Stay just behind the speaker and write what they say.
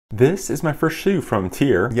This is my first shoe from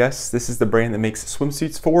TYR. Yes, this is the brand that makes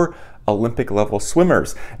swimsuits for Olympic level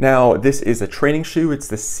swimmers. Now, this is a training shoe. It's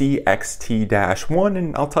the CXT-1,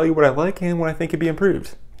 and I'll tell you what I like and what I think could be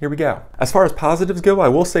improved. Here we go. As far as positives go, I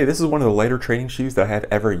will say this is one of the lighter training shoes that I have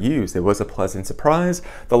ever used. It was a pleasant surprise.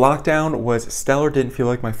 The lockdown was stellar, didn't feel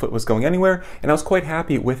like my foot was going anywhere, and I was quite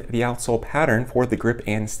happy with the outsole pattern for the grip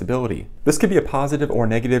and stability. This could be a positive or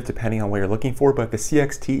negative depending on what you're looking for, but the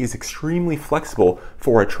CXT is extremely flexible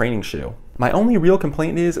for a training shoe. My only real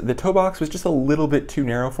complaint is the toe box was just a little bit too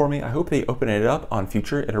narrow for me. I hope they open it up on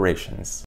future iterations.